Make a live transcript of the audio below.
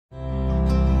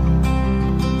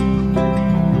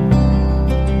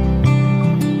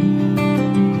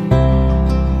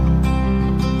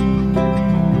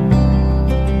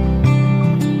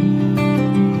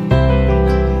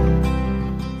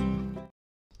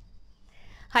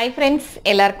Hi friends,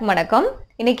 எல்லாருக்கும் வணக்கம்.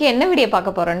 இன்னைக்கு என்ன வீடியோ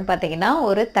பார்க்க போறோம்னு பாத்தீங்கன்னா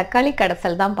ஒரு தக்காளி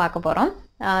கடைசல் தான் பார்க்க போறோம்.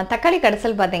 தக்காளி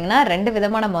கடைசல் பாத்தீங்கன்னா ரெண்டு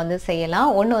விதமா நம்ம வந்து செய்யலாம்.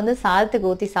 ஒன்னு வந்து சாதத்துக்கு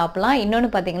ஊத்தி சாப்பிடலாம். இன்னொன்னு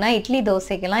பாத்தீங்கன்னா இட்லி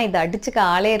தோசைக்கெல்லாம் இது அடிச்சுக்க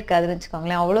ஆளே இருக்காதுன்னு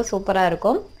வெச்சுக்கோங்களேன். அவ்வளவு சூப்பரா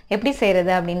இருக்கும். எப்படி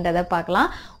செய்யறது அப்படின்றத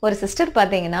பார்க்கலாம். ஒரு சிஸ்டர்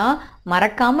பாத்தீங்கன்னா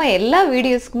மறக்காம எல்லா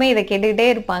வீடியோஸ்க்குமே இதை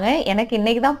கேட்டுக்கிட்டே இருப்பாங்க. எனக்கு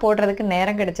இன்னைக்கு தான் போடுறதுக்கு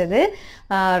நேரம் கிடைச்சது.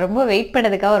 ரொம்ப வெயிட்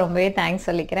பண்ணதுக்காக ரொம்பவே தேங்க்ஸ்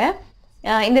சொல்லிக்கிறேன்.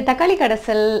 இந்த தக்காளி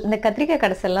கடைசல் இந்த கத்திரிக்காய்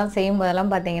கடைசல்லாம் செய்யும்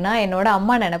போதெல்லாம் பார்த்தீங்கன்னா என்னோட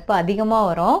அம்மா நினப்பு அதிகமாக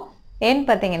வரும். ஏன்னு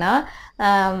பார்த்தீங்கன்னா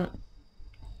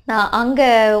நான் அங்கே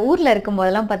ஊரில்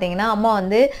இருக்கும்போதெல்லாம் பார்த்தீங்கன்னா அம்மா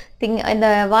வந்து இந்த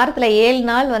வாரத்தில் 7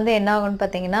 நாள் வந்து என்ன ஆகும்னு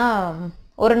பார்த்தீங்கன்னா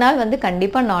ஒரு நாள் வந்து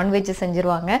கண்டிப்பாக நான்வெஜ்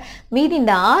செஞ்சுருவாங்க. மீதி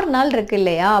இந்த 6 நாள் இருக்கு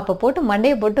இல்லையா, அப்போ போட்டு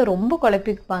மண்டையை போட்டு ரொம்ப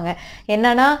குழப்பிக்குப்பாங்க.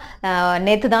 என்னன்னா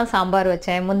நேற்று தான் சாம்பார்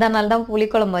வச்சேன், முந்தா நாள் தான்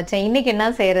புளிக்குழம்பு வச்சேன், இன்னைக்கு என்ன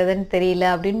செய்யறதுன்னு தெரியல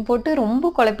அப்படின்னு போட்டு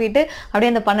ரொம்ப குழப்பிட்டு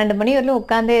அப்படியே அந்த 12 மணி வரலும்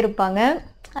உட்காந்தே இருப்பாங்க.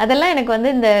 அதெல்லாம் எனக்கு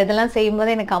வந்து இதெல்லாம்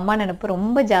செய்யும்போது எனக்கு அம்மா நினைப்பு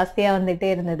ரொம்ப ஜாஸ்தியாக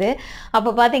வந்துகிட்டே இருந்தது.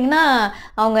 அப்போ பார்த்தீங்கன்னா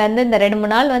அவங்க வந்து இந்த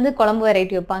 2-3 நாள் வந்து குழம்பு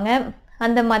வெரைட்டி வைப்பாங்க.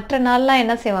 அந்த மற்ற நாள்லாம்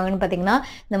என்ன செய்வாங்கன்னு பார்த்தீங்கன்னா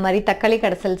இந்த மாதிரி தக்காளி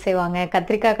கடைசல் செய்வாங்க,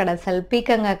 கத்திரிக்காய் கடைசல்,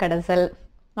 பீக்கங்காய் கடைசல்,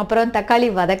 அப்புறம் தக்காளி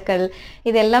வதக்கல்,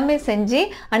 இது எல்லாமே செஞ்சு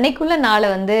அன்னைக்குள்ள நாளை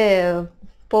வந்து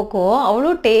போக்குவோம்.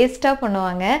 அவ்வளோ டேஸ்ட்டாக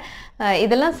பண்ணுவாங்க.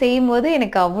 இதெல்லாம் செய்யும்போது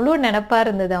எனக்கு அவ்வளோ நினப்பாக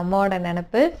இருந்தது அம்மாவோட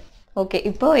நினப்பு. ஓகே,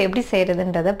 இப்போ எப்படி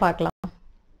செய்கிறதுன்றதை பார்க்கலாம்.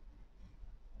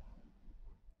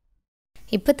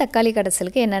 இப்போ தக்காளி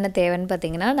கடைசலுக்கு என்னென்ன தேவைன்னு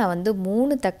பார்த்தீங்கன்னா நான் வந்து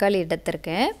 3 தக்காளி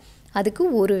எடுத்திருக்கேன். அதுக்கு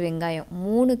 1 வெங்காயம்,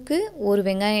 3க்கு 1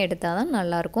 வெங்காயம் எடுத்தால் தான்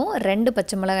நல்லாயிருக்கும். 2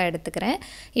 பச்சை மிளகாய் எடுத்துக்கிறேன்.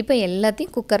 இப்போ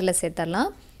எல்லாத்தையும் குக்கரில் சேர்த்துடலாம்.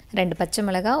 2 பச்சை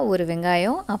மிளகாய், 1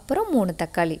 வெங்காயம், அப்புறம் 3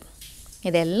 தக்காளி.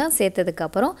 இதெல்லாம்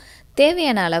சேர்த்ததுக்கப்புறம்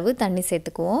தேவையான அளவு தண்ணி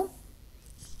சேர்த்துக்குவோம்.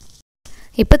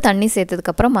 இப்போ தண்ணி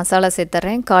சேர்த்ததுக்கப்புறம் மசாலா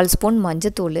சேர்த்துட்றேன். 1/4 ஸ்பூன்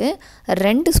மஞ்சத்தூள்,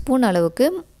 2 ஸ்பூன் அளவுக்கு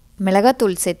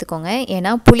மிளகாத்தூள் சேர்த்துக்கோங்க.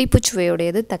 ஏன்னா புளிப்பு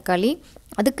சுவையுடையது தக்காளி,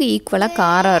 அதுக்கு ஈக்குவலாக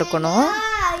காரம் இருக்கணும்.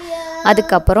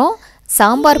 அதுக்கப்புறம்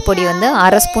சாம்பார் பொடி வந்து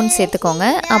 1/2 ஸ்பூன் சேர்த்துக்கோங்க.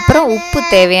 அப்புறம் உப்பு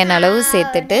தேவையான அளவு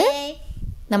சேர்த்துட்டு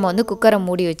நம்ம வந்து குக்கரை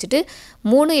மூடி வச்சுட்டு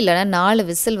 3 இல்லைனா 4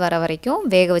 விசில் வர வரைக்கும்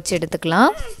வேக வச்சு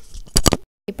எடுத்துக்கலாம்.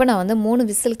 இப்போ நான் வந்து 3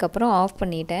 விசிலுக்கு அப்புறம் ஆஃப்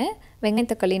பண்ணிட்டேன்.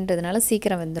 வெங்காயம் தக்காளின்றதுனால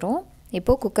சீக்கிரம் வெந்துடும்.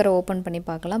 இப்போது குக்கரை ஓப்பன் பண்ணி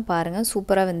பார்க்கலாம். பாருங்கள்,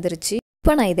 சூப்பராக வெந்துருச்சு.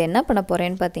 இப்போ நான் இதை என்ன பண்ண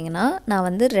போகிறேன்னு பார்த்தீங்கன்னா நான்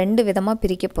வந்து 2 விதமாக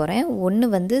பிரிக்க போகிறேன். ஒன்று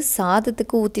வந்து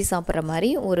சாதத்துக்கு ஊற்றி சாப்பிட்ற மாதிரி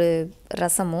ஒரு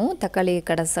ரசமும் தக்காளி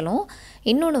கடைசலும்,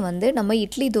 இன்னொன்று வந்து நம்ம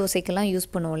இட்லி தோசைக்கெல்லாம் யூஸ்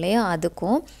பண்ணுவோம் இல்லையா,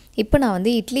 அதுக்கும். இப்போ நான்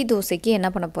வந்து இட்லி தோசைக்கு என்ன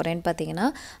பண்ண போகிறேன்னு பார்த்தீங்கன்னா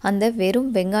அந்த வெறும்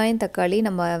வெங்காயம் தக்காளி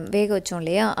நம்ம வேக வச்சோம்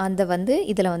இல்லையா, அந்த வந்து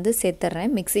இதில் வந்து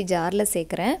சேர்த்துட்றேன். மிக்ஸி ஜாரில்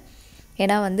சேர்க்குறேன்.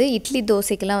 ஏன்னா வந்து இட்லி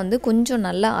தோசைக்கெலாம் வந்து கொஞ்சம்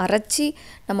நல்லா அரைச்சி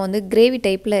நம்ம வந்து கிரேவி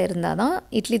டைப்பில் இருந்தால் தான்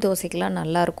இட்லி தோசைக்கெலாம்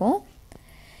நல்லாயிருக்கும்.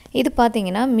 இது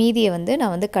பார்த்திங்கன்னா மீதியை வந்து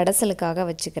நான் வந்து கடைசலுக்காக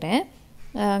வச்சுக்கிறேன்.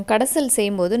 கடைசல்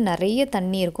செய்யும்போது நிறைய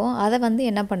தண்ணி இருக்கும். அதை வந்து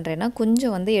என்ன பண்ணுறேன்னா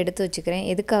கொஞ்சம் வந்து எடுத்து வச்சுக்கிறேன்.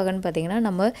 எதுக்காகன்னு பார்த்திங்கன்னா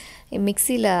நம்ம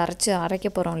மிக்சியில் அரைக்க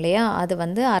போகிறோம் இல்லையா, அது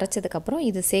வந்து அரைச்சதுக்கப்புறம்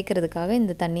இது சேர்க்குறதுக்காக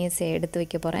இந்த தண்ணியை எடுத்து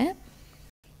வைக்க போகிறேன்.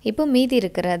 இப்போ மீதி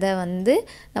இருக்கிறத வந்து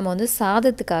நம்ம வந்து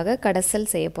சாதத்துக்காக கடைசல்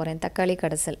செய்ய போகிறேன். தக்காளி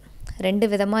கடைசல்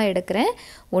 2 விதமாக எடுக்கிறேன்.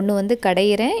 ஒன்று வந்து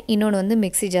கடையிறேன், இன்னொன்று வந்து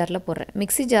மிக்ஸி ஜாரில் போடுறேன்.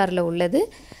 மிக்ஸி ஜாரில் உள்ளது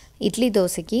இட்லி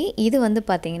தோசைக்கு, இது வந்து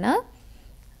பார்த்திங்கன்னா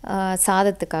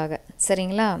சாதத்துக்காக.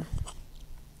 சரிங்களா,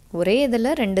 ஒரே இதில்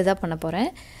 2 தான் பண்ண போகிறேன்.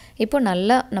 இப்போ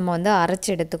நல்லா நம்ம வந்து அரைச்சி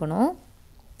எடுத்துக்கணும்.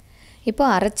 இப்போ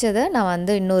அரைச்சதை நான்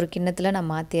வந்து இன்னொரு கிண்ணத்தில்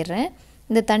நான் மாற்றிடுறேன்.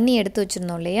 இந்த தண்ணி எடுத்து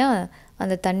வச்சுருந்தோம் இல்லையா,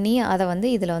 அந்த தண்ணி அதை வந்து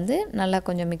இதில் வந்து நல்லா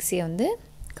கொஞ்சம் மிக்ஸியை வந்து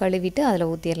கழுவிட்டு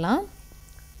அதில் ஊற்றிடலாம்.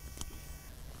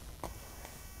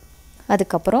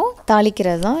 அதுக்கப்புறம்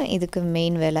தாளிக்கிறது தான் இதுக்கு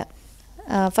மெயின் வேலை.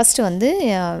 ஃபஸ்ட்டு வந்து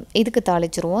இதுக்கு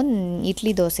தாளிச்சிருவோம்.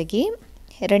 இட்லி தோசைக்கு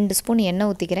 2 ஸ்பூன் எண்ணெய்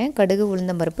ஊற்றிக்கிறேன். கடுகு,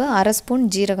 உளுந்தம்பருப்பு, 1/2 ஸ்பூன்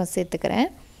ஜீரகம் சேர்த்துக்கிறேன்.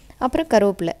 அப்புறம்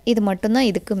கருவேப்பிலை. இது மட்டும்தான்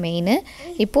இதுக்கு மெயின்.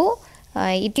 இப்போது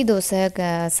இட்லி தோசை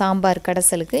சாம்பார்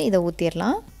கடைசலுக்கு இதை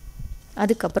ஊற்றிடலாம்.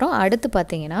 அதுக்கப்புறம் அடுத்து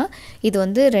பார்த்திங்கன்னா இது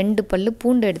வந்து 2 பல்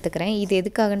பூண்டு எடுத்துக்கிறேன். இது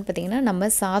எதுக்காகன்னு பார்த்திங்கன்னா நம்ம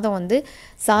சாதம் வந்து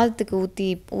சாதத்துக்கு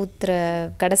ஊற்றுற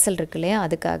கடைசல் இருக்கு இல்லையா,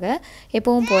 அதுக்காக.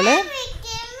 எப்பவும் போல்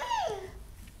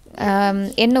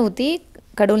எண்ணெய் ஊற்றி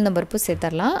கடுகுளுந்தம்பருப்பு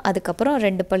சேர்த்துடலாம். அதுக்கப்புறம்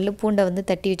 2 பல் பூண்டை வந்து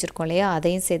தட்டி வச்சுருக்கோம் இல்லையா,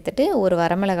 அதையும் சேர்த்துட்டு ஒரு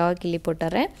வரமிளகாவை கிள்ளி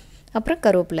போட்டுறேன். அப்புறம்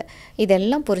கருவேப்பிலை.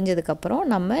 இதெல்லாம் பொரிஞ்சதுக்கப்புறம்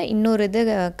நம்ம இன்னொரு இது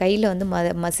கையில் வந்து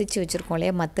மசிச்சு வச்சுருக்கோம்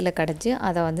இல்லையா, மத்தில் கடைச்சி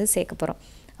அதை வந்து சேர்க்க போகிறோம்.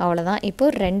 அவ்வளோதான்.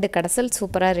 இப்போது 2 கடைசல்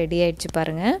சூப்பராக ரெடி ஆகிடுச்சு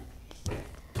பாருங்கள்.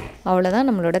 அவ்வளோதான்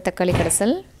நம்மளோட தக்காளி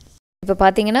கடைசல். இப்போ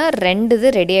பார்த்தீங்கன்னா 2 இது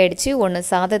ரெடி ஆகிடுச்சு. ஒன்று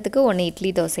சாதத்துக்கு, ஒன்று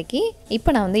இட்லி தோசைக்கு.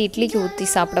 இப்போ நான் வந்து இட்லிக்கு ஊற்றி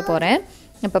சாப்பிட போகிறேன்.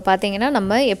 இப்போ பார்த்தீங்கன்னா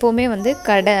நம்ம எப்போவுமே வந்து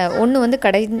ஒன்று வந்து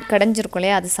கடைஞ்சிருக்கோம்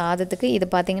இல்லையா, அது சாதத்துக்கு. இது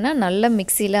பார்த்தீங்கன்னா நல்லா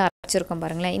மிக்சியில் அரைச்சிருக்கோம்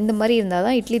பாருங்களேன். இந்த மாதிரி இருந்தால்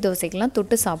தான் இட்லி தோசைக்கெலாம்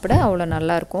தொட்டு சாப்பிட அவ்வளோ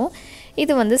நல்லாயிருக்கும்.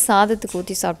 இது வந்து சாதத்துக்கு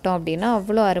ஊற்றி சாப்பிட்டோம் அப்படின்னா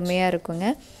அவ்வளோ அருமையாக இருக்குங்க.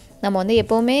 நம்ம வந்து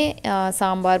எப்போவுமே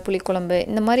சாம்பார் புளிக்குழம்பு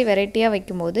இந்த மாதிரி வெரைட்டியாக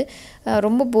வைக்கும்போது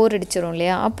ரொம்ப போர் அடிச்சிடும்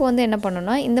இல்லையா? அப்போ வந்து என்ன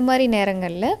பண்ணணும்னா இந்த மாதிரி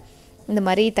நேரங்களில் இந்த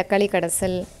மாதிரி தக்காளி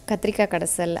கடைசல், கத்திரிக்காய்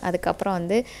கடைசல், அதுக்கப்புறம்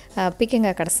வந்து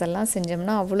பீக்கங்காய் கடைசல்லாம்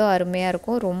செஞ்சோம்னா அவ்வளோ அருமையாக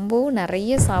இருக்கும். ரொம்பவும்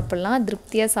நிறைய சாப்பிட்லாம்,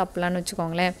 திருப்தியாக சாப்பிட்லான்னு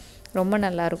வச்சுக்கோங்களேன். ரொம்ப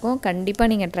நல்லாயிருக்கும். கண்டிப்பாக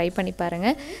நீங்கள் ட்ரை பண்ணி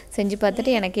பாருங்கள். செஞ்சு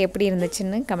பார்த்துட்டு எனக்கு எப்படி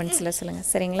இருந்துச்சுன்னு கமெண்ட்ஸில் சொல்லுங்கள்.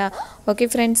 சரிங்களா? ஓகே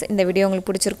ஃப்ரெண்ட்ஸ், இந்த வீடியோ உங்களுக்கு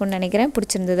பிடிச்சிருக்குன்னு நினைக்கிறேன்.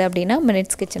 பிடிச்சிருந்தது அப்படின்னா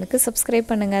மினிட்ஸ் கிச்சனுக்கு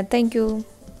சப்ஸ்கிரைப் பண்ணுங்கள். தேங்க்யூ.